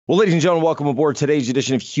Well, ladies and gentlemen, welcome aboard today's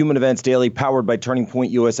edition of Human Events Daily, powered by Turning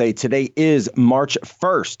Point USA. Today is March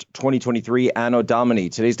 1st, 2023, Anno Domini.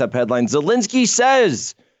 Today's top headline, Zelensky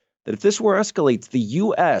says that if this war escalates, the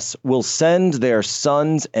U.S. will send their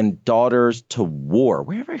sons and daughters to war.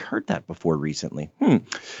 Where have I heard that before recently?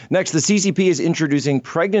 Next, the CCP is introducing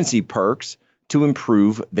pregnancy perks to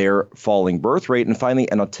improve their falling birth rate. And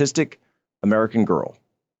finally, an autistic American girl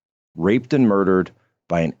raped and murdered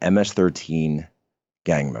by an MS-13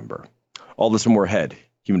 gang member. All this and more ahead.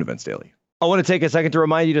 Human Events Daily. I want to take a second to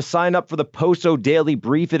remind you to sign up for the Poso Daily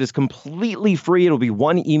Brief. It is completely free. It'll be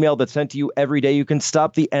one email that's sent to you every day. You can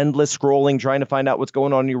stop the endless scrolling trying to find out what's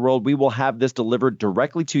going on in your world. We will have this delivered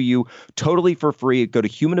directly to you totally for free. Go to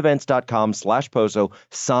humanevents.com/Poso.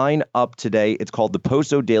 Sign up today. It's called the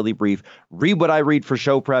Poso Daily Brief. Read what I read for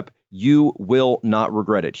show prep. You will not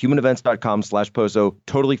regret it. Humanevents.com/Poso.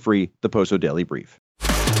 Totally free. The Poso Daily Brief.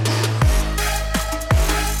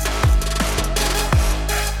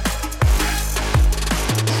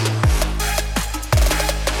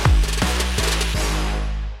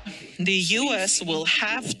 The U.S. will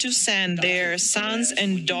have to send their sons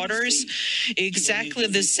and daughters exactly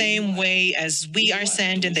the same way as we are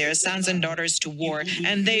sending their sons and daughters to war.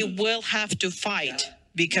 And they will have to fight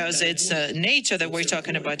because it's nature that we're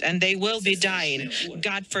talking about. And they will be dying,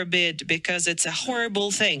 God forbid, because it's a horrible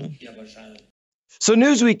thing. So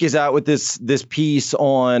Newsweek is out with this piece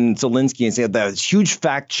on Zelensky and saying that huge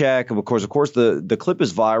fact check. Of course, the clip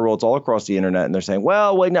is viral. It's all across the internet. And they're saying,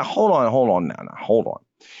 well, wait, now, hold on.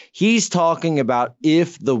 He's talking about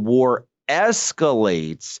if the war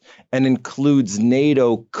escalates and includes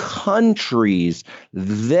NATO countries,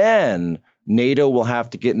 then NATO will have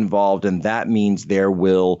to get involved. And that means there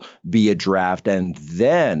will be a draft. And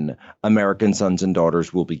then American sons and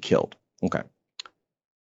daughters will be killed. Okay.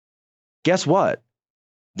 Guess what?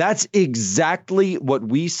 That's exactly what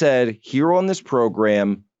we said here on this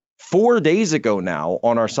program 4 days ago now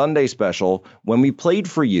on our Sunday special when we played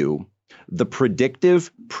for you the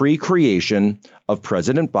predictive pre-creation of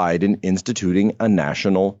President Biden instituting a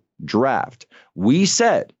national draft. We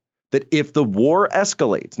said that if the war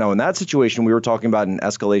escalates, now in that situation, we were talking about an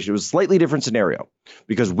escalation. It was a slightly different scenario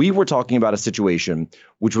because we were talking about a situation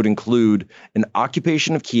which would include an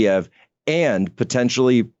occupation of Kiev and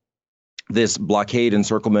potentially this blockade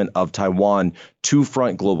encirclement of Taiwan to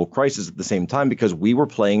front global crisis at the same time, because we were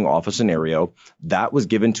playing off a scenario that was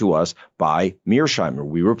given to us by Mearsheimer.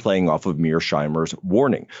 We were playing off of Mearsheimer's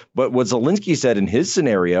warning. But what Zelensky said in his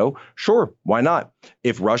scenario, sure, why not?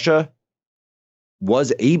 If Russia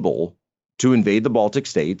was able to invade the Baltic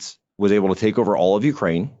states, was able to take over all of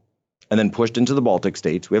Ukraine, and then pushed into the Baltic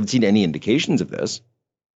states, we haven't seen any indications of this.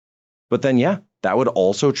 But then, yeah, that would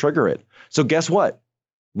also trigger it. So guess what?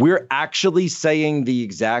 We're actually saying the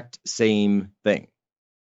exact same thing.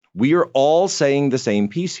 We are all saying the same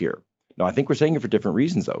piece here. Now, I think we're saying it for different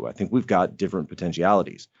reasons, though. I think we've got different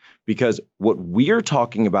potentialities, because what we're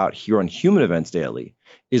talking about here on Human Events Daily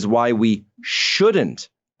is why we shouldn't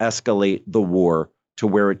escalate the war to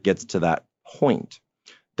where it gets to that point.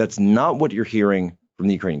 That's not what you're hearing from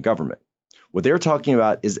the Ukrainian government. What they're talking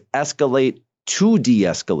about is escalate to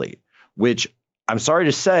de-escalate, which I'm sorry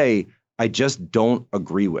to say, I just don't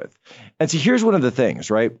agree with. And so here's one of the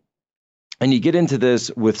things, right? And you get into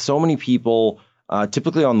this with so many people,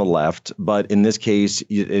 typically on the left, but in this case,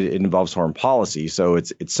 it involves foreign policy. So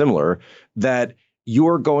it's similar, that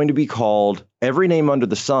you're going to be called every name under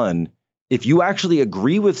the sun if you actually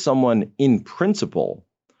agree with someone in principle,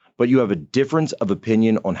 but you have a difference of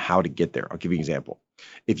opinion on how to get there. I'll give you an example.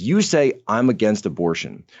 If you say, I'm against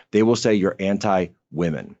abortion, they will say you're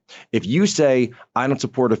anti-women. If you say, I don't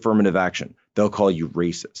support affirmative action, they'll call you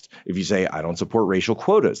racist. If you say, I don't support racial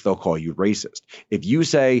quotas, they'll call you racist. If you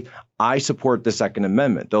say, I support the Second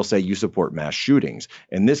Amendment, they'll say you support mass shootings.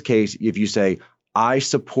 In this case, if you say, I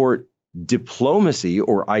support diplomacy,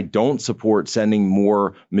 or I don't support sending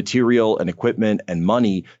more material and equipment and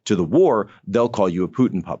money to the war, they'll call you a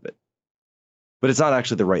Putin puppet. But it's not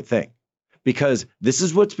actually the right thing, because this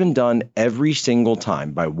is what's been done every single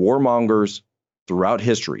time by warmongers throughout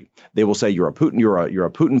history. They will say you're a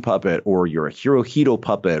Putin puppet, or you're a Hirohito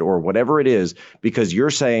puppet, or whatever it is, because you're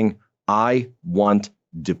saying, I want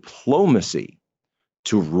diplomacy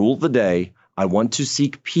to rule the day. I want to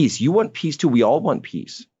seek peace. You want peace too. We all want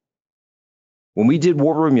peace. When we did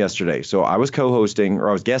War Room yesterday, so I was co-hosting, or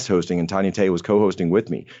I was guest hosting, and Tanya Tay was co-hosting with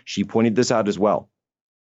me. She pointed this out as well.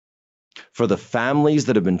 For the families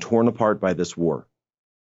that have been torn apart by this war,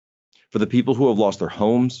 for the people who have lost their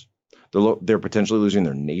homes, they're potentially losing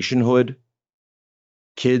their nationhood,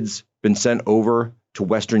 kids been sent over to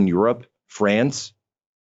Western Europe, France,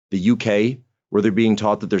 the UK, where they're being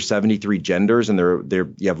taught that there's 73 genders and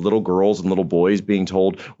you have little girls and little boys being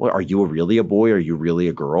told, well, are you really a boy? Are you really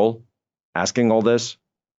a girl? Asking all this,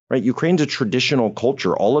 right? Ukraine's a traditional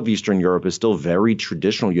culture. All of Eastern Europe is still very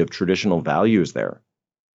traditional. You have traditional values there.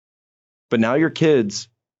 But now your kids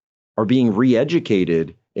are being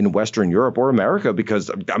re-educated in Western Europe or America, because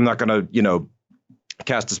I'm not going to,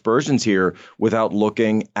 cast aspersions here without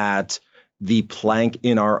looking at the plank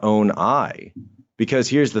in our own eye. Because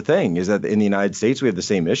here's the thing, is that in the United States, we have the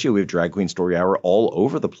same issue. We have Drag Queen Story Hour all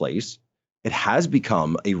over the place. It has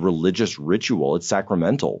become a religious ritual. It's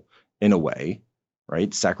sacramental in a way,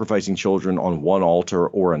 right? Sacrificing children on one altar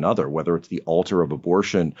or another, whether it's the altar of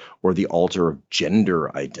abortion or the altar of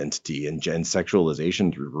gender identity and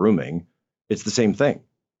sexualization through grooming. It's the same thing.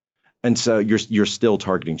 And so you're still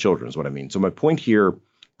targeting children is what I mean. So my point here,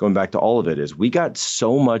 going back to all of it, is we got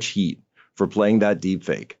so much heat for playing that deep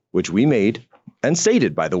fake, which we made and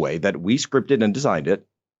stated, by the way, that we scripted and designed it,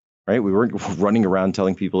 right? We weren't running around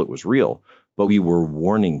telling people it was real, but we were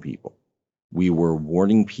warning people. We were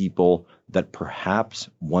warning people that perhaps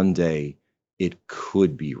one day it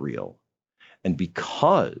could be real. And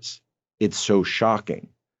because it's so shocking,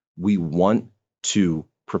 we want to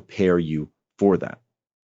prepare you for that.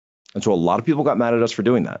 And so a lot of people got mad at us for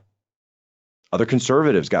doing that. Other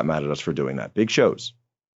conservatives got mad at us for doing that. Big shows.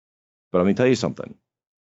 But let me tell you something.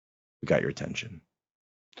 We got your attention.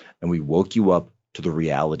 And we woke you up to the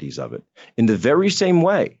realities of it. In the very same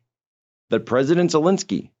way that President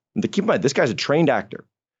Zelensky, and keep in mind, this guy's a trained actor.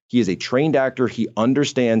 He is a trained actor. He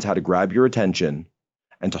understands how to grab your attention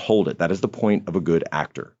and to hold it. That is the point of a good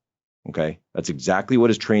actor. Okay? That's exactly what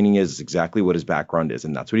his training is. It's exactly what his background is.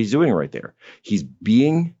 And that's what he's doing right there. He's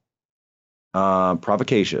being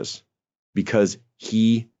provocacious because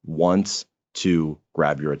he wants to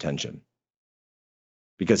grab your attention.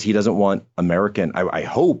 Because he doesn't want I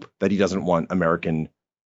hope that he doesn't want American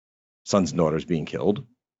sons and daughters being killed.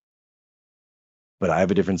 But I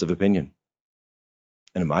have a difference of opinion.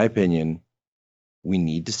 And in my opinion, we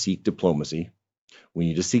need to seek diplomacy. We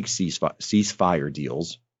need to seek ceasefire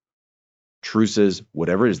deals, truces,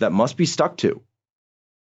 whatever it is, that must be stuck to.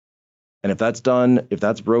 And if that's done, if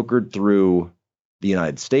that's brokered through the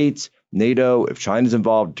United States, NATO, if China's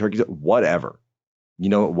involved, Turkey, whatever,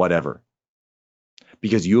 whatever.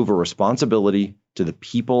 Because you have a responsibility to the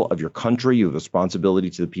people of your country. You have a responsibility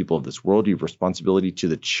to the people of this world. You have a responsibility to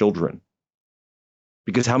the children.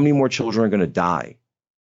 Because how many more children are going to die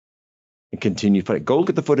and continue fighting? Go look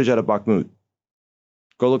at the footage out of Bakhmut.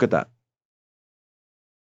 Go look at that.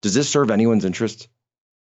 Does this serve anyone's interest?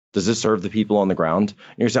 Does this serve the people on the ground?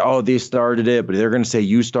 And you're saying, oh, they started it, but they're going to say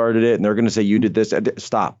you started it, and they're going to say you did this.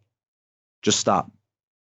 Stop. Just stop.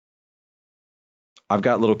 I've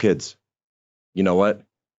got little kids. You know what?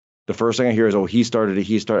 The first thing I hear is, oh, he started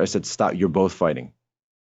it, I said, stop. You're both fighting.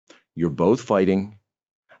 You're both fighting,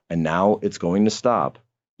 and now it's going to stop.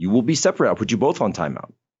 You will be separate. I'll put you both on timeout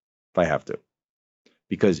if I have to.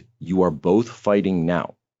 Because you are both fighting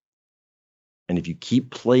now. And if you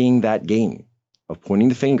keep playing that game of pointing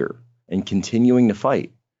the finger and continuing to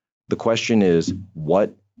fight, the question is,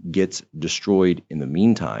 what gets destroyed in the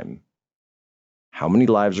meantime? How many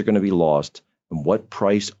lives are going to be lost? And what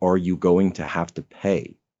price are you going to have to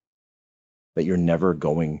pay that you're never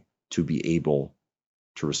going to be able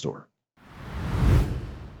to restore?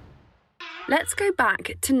 Let's go back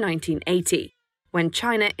to 1980, when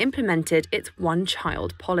China implemented its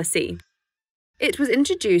one-child policy. It was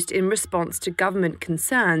introduced in response to government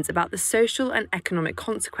concerns about the social and economic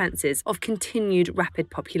consequences of continued rapid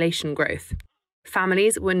population growth.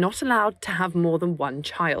 Families were not allowed to have more than one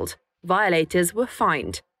child. Violators were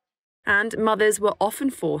fined. And mothers were often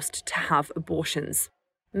forced to have abortions,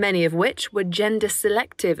 many of which were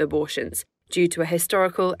gender-selective abortions due to a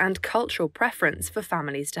historical and cultural preference for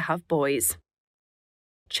families to have boys.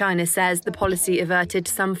 China says the policy averted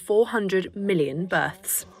some 400 million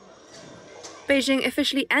births. Beijing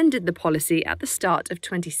officially ended the policy at the start of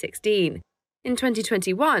 2016. In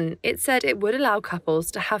 2021, it said it would allow couples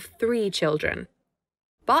to have 3 children.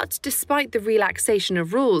 But despite the relaxation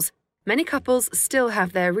of rules, many couples still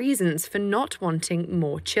have their reasons for not wanting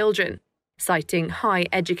more children, citing high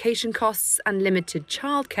education costs and limited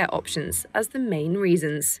childcare options as the main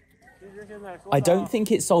reasons. I don't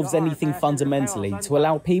think it solves anything fundamentally to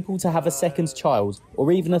allow people to have a second child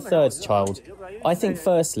or even a third child. I think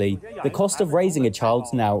firstly, the cost of raising a child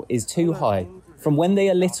now is too high, from when they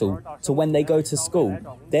are little to when they go to school,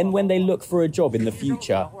 then when they look for a job in the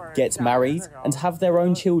future, get married and have their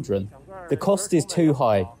own children. The cost is too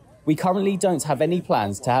high. We currently don't have any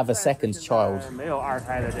plans to have a second child.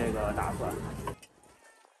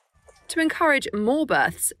 To encourage more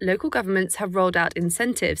births, local governments have rolled out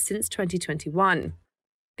incentives since 2021.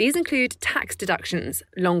 These include tax deductions,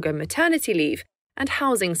 longer maternity leave, and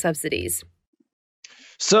housing subsidies.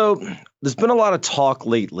 So there's been a lot of talk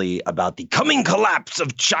lately about the coming collapse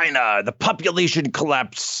of China, the population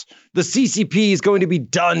collapse. The CCP is going to be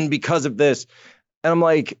done because of this. And I'm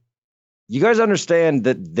like, you guys understand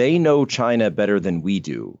that they know China better than we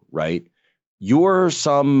do, right? You're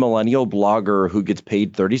some millennial blogger who gets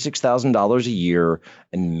paid $36,000 a year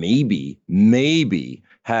and maybe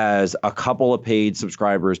has a couple of paid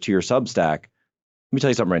subscribers to your Substack. Let me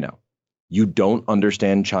tell you something right now. You don't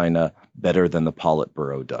understand China better than the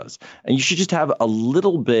Politburo does. And you should just have a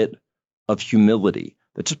little bit of humility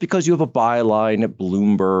that just because you have a byline at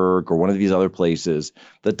Bloomberg or one of these other places,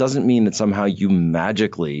 that doesn't mean that somehow you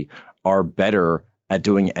magically are better at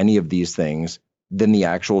doing any of these things than the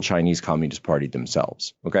actual Chinese Communist Party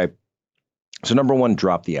themselves. Okay. So number one,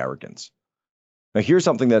 drop the arrogance. Now, here's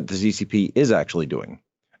something that the CCP is actually doing.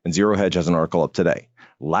 And Zero Hedge has an article up today.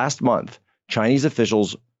 Last month, Chinese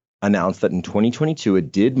officials announced that in 2022,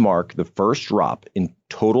 it did mark the first drop in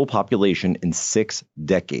total population in 6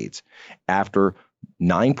 decades after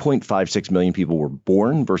 9.56 million people were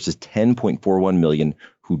born versus 10.41 million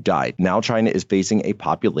who died. Now China is facing a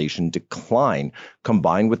population decline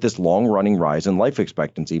combined with this long-running rise in life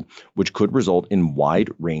expectancy, which could result in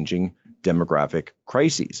wide-ranging demographic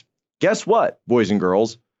crises. Guess what, boys and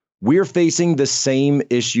girls? We're facing the same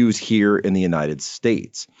issues here in the United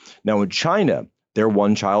States. Now, in China, their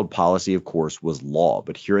one-child policy, of course, was law.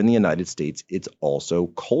 But here in the United States, it's also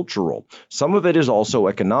cultural. Some of it is also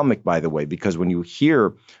economic, by the way, because when you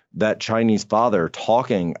hear that Chinese father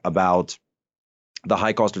talking about the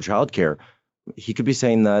high cost of childcare, he could be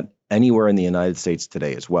saying that anywhere in the United States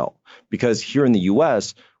today as well. Because here in the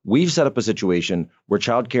U.S., we've set up a situation where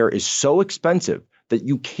childcare is so expensive that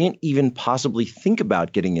you can't even possibly think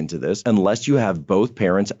about getting into this unless you have both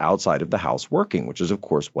parents outside of the house working, which is, of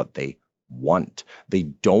course, what they want. They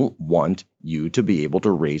don't want you to be able to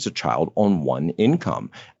raise a child on one income.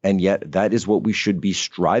 And yet that is what we should be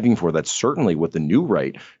striving for. That's certainly what the new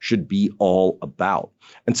right should be all about.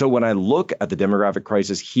 And so when I look at the demographic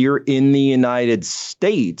crisis here in the United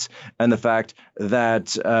States and the fact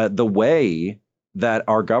that the way that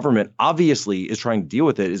our government obviously is trying to deal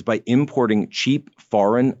with it is by importing cheap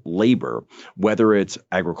foreign labor, whether it's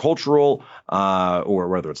agricultural or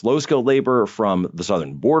whether it's low-skilled labor from the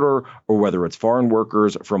southern border, or whether it's foreign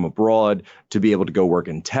workers from abroad to be able to go work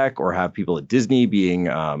in tech, or have people at Disney being,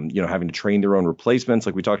 having to train their own replacements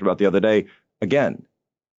like we talked about the other day. Again,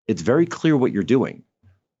 it's very clear what you're doing.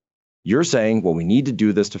 You're saying, well, we need to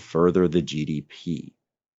do this to further the GDP.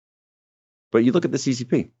 But you look at the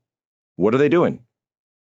CCP. What are they doing?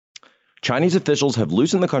 Chinese officials have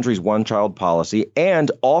loosened the country's one-child policy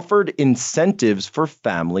and offered incentives for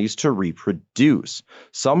families to reproduce.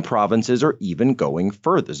 Some provinces are even going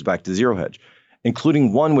further. This is back to Zero Hedge,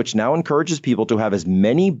 including one which now encourages people to have as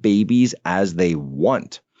many babies as they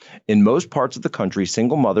want. In most parts of the country,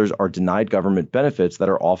 single mothers are denied government benefits that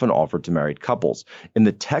are often offered to married couples. In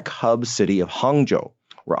the tech hub city of Hangzhou,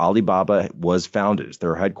 where Alibaba was founded, it's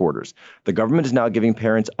their headquarters, the government is now giving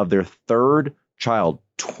parents of their third child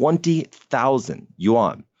 20,000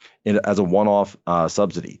 yuan as a one-off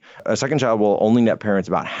subsidy. A second child will only net parents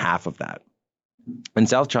about half of that. In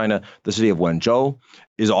South China, the city of Wenzhou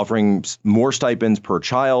is offering more stipends per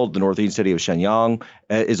child. The northeast city of Shenyang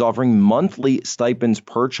is offering monthly stipends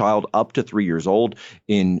per child up to 3 years old.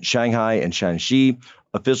 In Shanghai and Shanxi,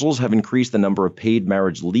 officials have increased the number of paid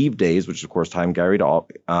marriage leave days, which is, of course, time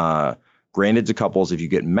granted to couples if you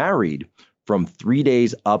get married, from 3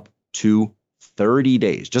 days up to 30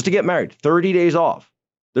 days. Just to get married, 30 days off.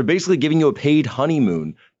 They're basically giving you a paid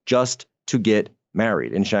honeymoon just to get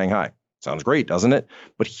married in Shanghai. Sounds great, doesn't it?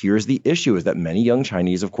 But here's the issue, is that many young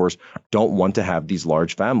Chinese, of course, don't want to have these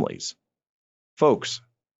large families. Folks,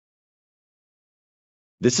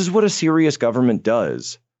 this is what a serious government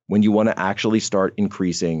does when you want to actually start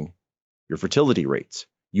increasing your fertility rates.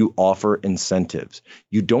 You offer incentives.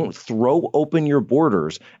 You don't throw open your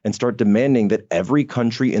borders and start demanding that every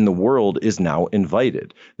country in the world is now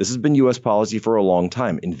invited. This has been U.S. policy for a long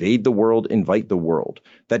time. Invade the world, invite the world.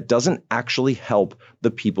 That doesn't actually help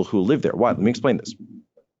the people who live there. Why? Let me explain this.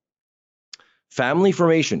 Family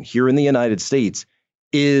formation here in the United States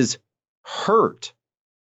is hurt.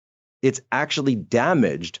 It's actually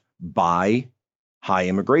damaged by high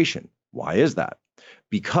immigration. Why is that?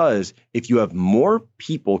 Because if you have more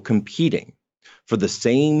people competing for the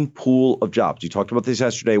same pool of jobs, you talked about this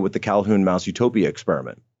yesterday with the Calhoun Mouse Utopia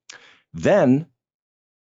experiment, then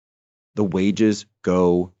the wages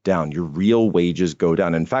go down. Your real wages go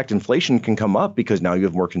down. In fact, inflation can come up because now you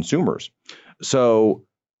have more consumers. So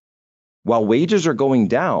while wages are going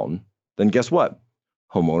down, then guess what?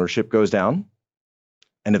 Home ownership goes down.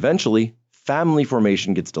 And eventually, family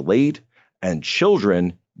formation gets delayed and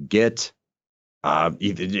children get,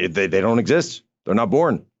 they don't exist. They're not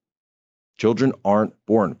born. Children aren't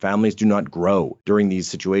born. Families do not grow during these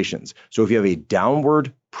situations. So if you have a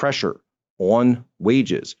downward pressure on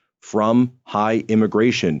wages from high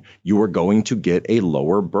immigration, you are going to get a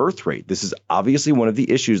lower birth rate. This is obviously one of the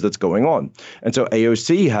issues that's going on. And so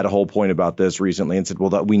AOC had a whole point about this recently and said,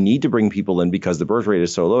 well, that we need to bring people in because the birth rate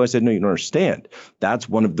is so low. I said, no, you don't understand. That's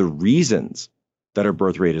one of the reasons that our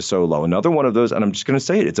birth rate is so low. Another one of those, and I'm just going to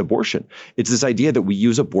say it, it's abortion. It's this idea that we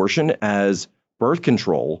use abortion as birth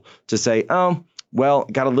control to say, oh, well,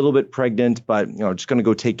 got a little bit pregnant, but just going to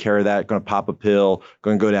go take care of that. Going to pop a pill.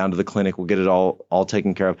 Going to go down to the clinic. We'll get it all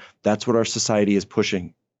taken care of. That's what our society is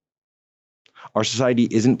pushing. Our society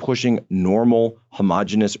isn't pushing normal,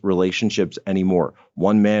 homogenous relationships anymore.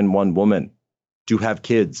 One man, one woman, to have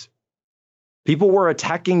kids. People were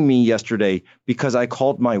attacking me yesterday because I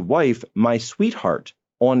called my wife my sweetheart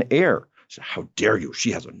on air. How dare you?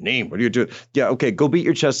 She has a name. What are you doing? Yeah, okay, go beat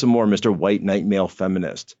your chest some more, Mr. White Knight Male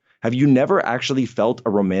Feminist. Have you never actually felt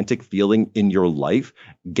a romantic feeling in your life?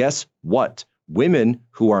 Guess what? Women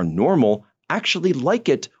who are normal actually like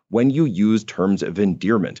it when you use terms of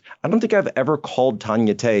endearment. I don't think I've ever called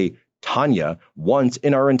Tanya Tay Tanya once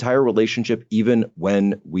in our entire relationship, even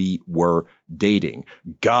when we were dating.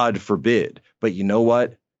 God forbid. But you know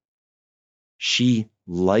what? She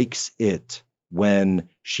likes it when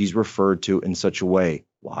she's referred to in such a way.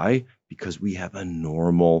 Why? Because we have a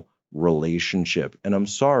normal relationship. And I'm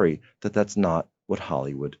sorry that that's not what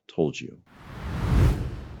Hollywood told you.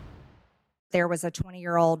 There was a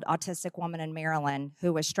 20-year-old autistic woman in Maryland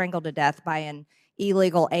who was strangled to death by an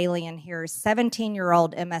illegal alien here,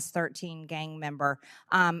 17-year-old MS-13 gang member.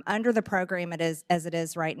 Under the program as it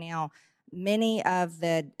is right now, many of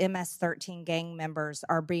the MS-13 gang members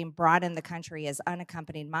are being brought in the country as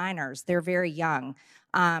unaccompanied minors. They're very young.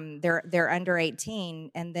 They're under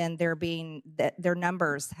 18, and then their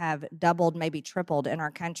numbers have doubled, maybe tripled in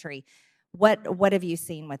our country. What have you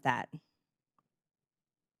seen with that?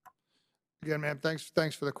 Again, ma'am,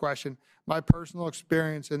 thanks for the question. My personal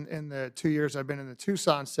experience in the 2 years I've been in the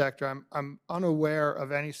Tucson sector, I'm unaware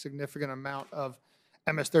of any significant amount of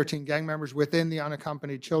MS-13 gang members within the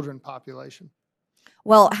unaccompanied children population.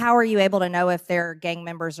 Well, how are you able to know if they're gang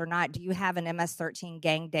members or not? Do you have an MS-13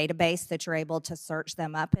 gang database that you're able to search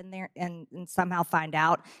them up in there and somehow find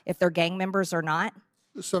out if they're gang members or not?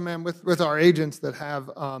 So, ma'am, with our agents that have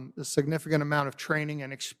a significant amount of training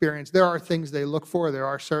and experience, there are things they look for. There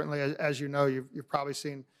are certainly, as you know, you've probably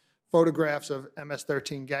seen photographs of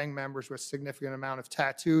MS-13 gang members with significant amount of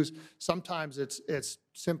tattoos. Sometimes it's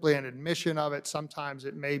simply an admission of it. Sometimes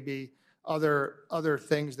it may be other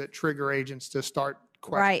things that trigger agents to start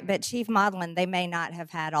questioning. Right, but Chief Modlin, they may not have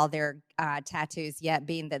had all their tattoos yet,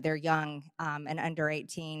 being that they're young and under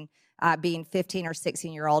 18. Being 15 or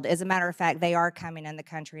 16-year-old. As a matter of fact, they are coming in the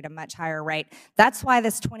country at a much higher rate. That's why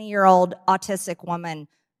this 20-year-old autistic woman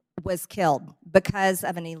was killed, because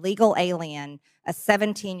of an illegal alien, a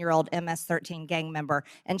 17-year-old MS-13 gang member,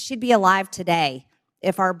 and she'd be alive today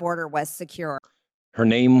if our border was secure. Her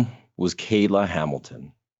name was Kayla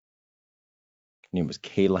Hamilton. Her name was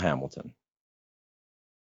Kayla Hamilton.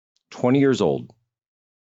 20 years old.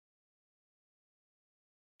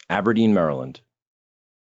 Aberdeen, Maryland.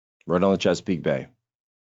 Right on the Chesapeake Bay.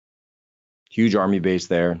 Huge Army base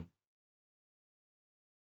there.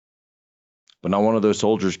 But not one of those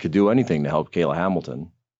soldiers could do anything to help Kayla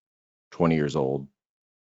Hamilton, 20 years old,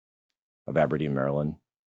 of Aberdeen, Maryland.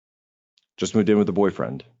 Just moved in with a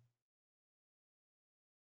boyfriend.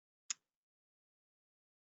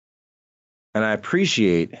 And I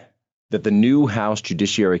appreciate that the new House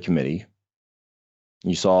Judiciary Committee,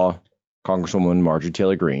 you saw Congresswoman Marjorie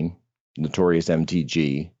Taylor Greene, notorious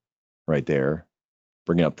MTG, right there,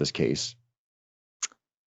 bringing up this case.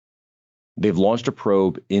 They've launched a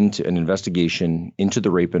probe into an investigation into the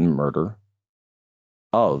rape and murder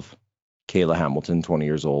of Kayla Hamilton, 20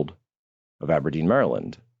 years old, of Aberdeen,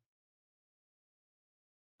 Maryland.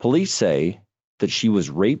 Police say that she was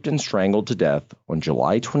raped and strangled to death on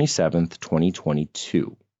July 27th,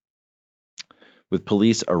 2022, with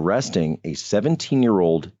police arresting a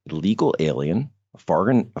 17-year-old illegal alien, a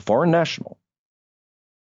foreign national,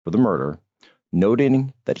 for the murder,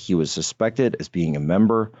 noting that he was suspected as being a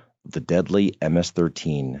member of the deadly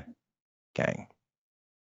MS-13 gang.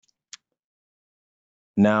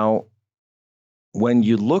 Now, when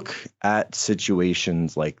you look at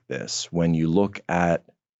situations like this, when you look at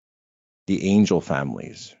the angel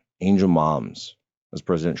families, angel moms, as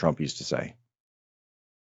President Trump used to say,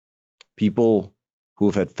 people who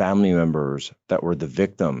have had family members that were the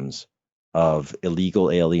victims of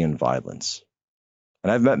illegal alien violence.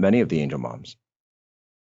 And I've met many of the angel moms.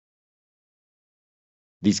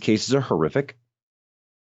 These cases are horrific.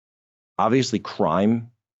 Obviously,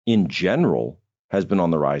 crime in general has been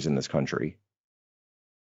on the rise in this country.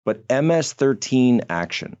 But MS-13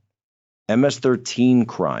 action, MS-13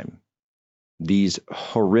 crime, these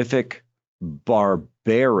horrific,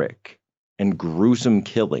 barbaric, and gruesome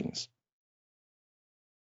killings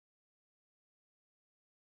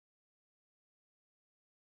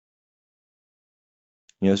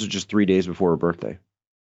this was just 3 days before her birthday.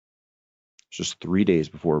 It's just 3 days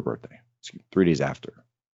before her birthday. 3 days after.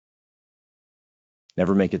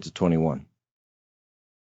 Never make it to 21.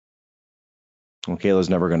 Well, Kayla's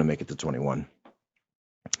never going to make it to 21.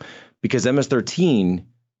 Because MS-13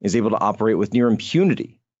 is able to operate with near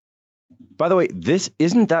impunity. By the way, this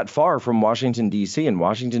isn't that far from Washington, D.C., and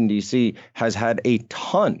Washington, D.C. has had a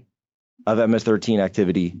ton of MS-13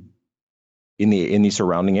 activity in the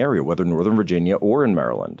surrounding area, whether Northern Virginia or in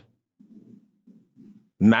Maryland.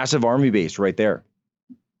 Massive army base right there.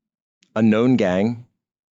 A known gang,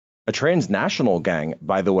 a transnational gang,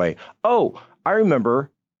 by the way. Oh, I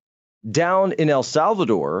remember down in El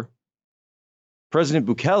Salvador, President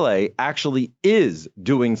Bukele actually is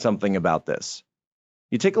doing something about this.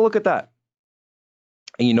 You take a look at that.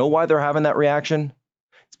 And you know why they're having that reaction?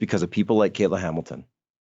 It's because of people like Kayla Hamilton.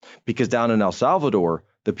 Because down in El Salvador,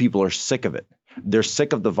 the people are sick of it. They're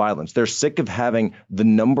sick of the violence. They're sick of having the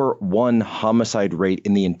 #1 homicide rate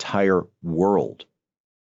in the entire world.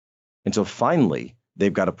 And so finally,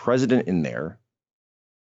 they've got a president in there,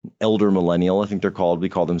 elder millennial, I think they're called. We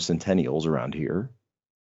call them centennials around here,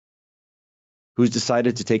 who's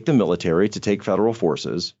decided to take the military, to take federal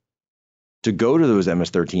forces, to go to those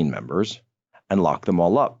MS-13 members and lock them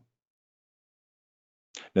all up.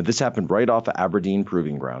 Now, this happened right off of Aberdeen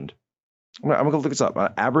Proving Ground. I'm going to look this up.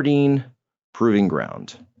 Aberdeen Proving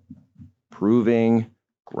Ground. Proving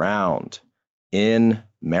Ground in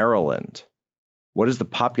Maryland. What is the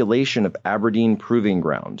population of Aberdeen Proving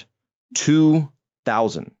Ground?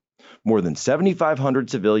 2,000. More than 7,500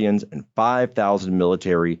 civilians and 5,000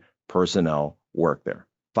 military personnel work there.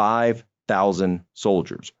 5,000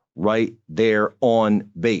 soldiers right there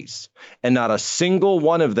on base. And not a single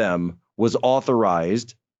one of them was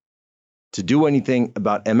authorized to do anything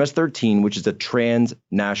about MS-13, which is a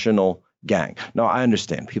transnational gang. Now, I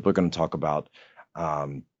understand people are going to talk about,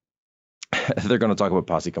 they're going to talk about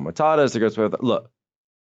Posse Comitatus. They're going to talk about, look,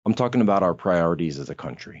 I'm talking about our priorities as a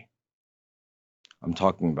country. I'm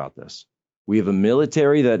talking about this. We have a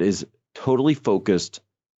military that is totally focused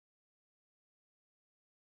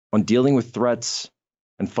on dealing with threats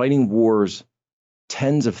and fighting wars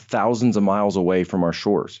tens of thousands of miles away from our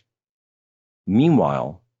shores.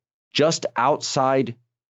 Meanwhile, just outside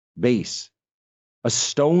base, a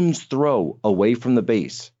stone's throw away from the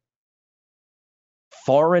base,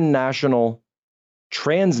 foreign national,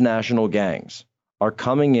 transnational gangs are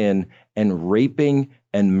coming in and raping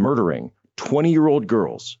and murdering 20-year-old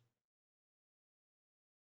girls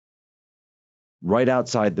right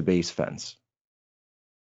outside the base fence.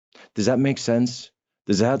 Does that make sense?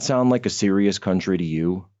 Does that sound like a serious country to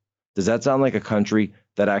you? Does that sound like a country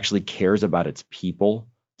that actually cares about its people?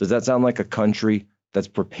 Does that sound like a country that's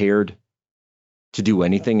prepared to do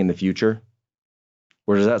anything in the future?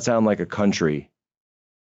 Or does that sound like a country,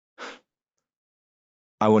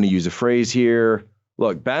 I want to use a phrase here.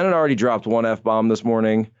 Look, Bannon already dropped one F-bomb this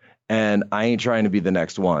morning, and I ain't trying to be the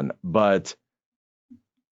next one. But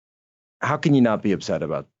how can you not be upset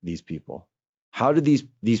about these people? How do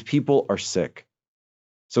these people are sick?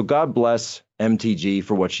 So God bless MTG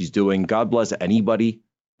for what she's doing. God bless anybody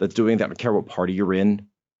that's doing that. I don't care what party you're in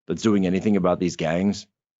that's doing anything about these gangs.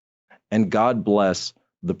 And God bless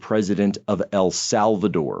the president of El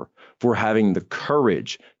Salvador for having the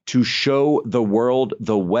courage to show the world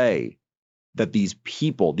the way that these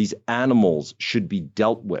people, these animals should be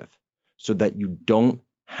dealt with so that you don't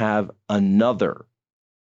have another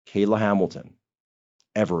Kayla Hamilton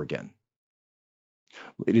ever again.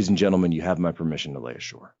 Ladies and gentlemen, you have my permission to lay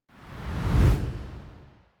ashore.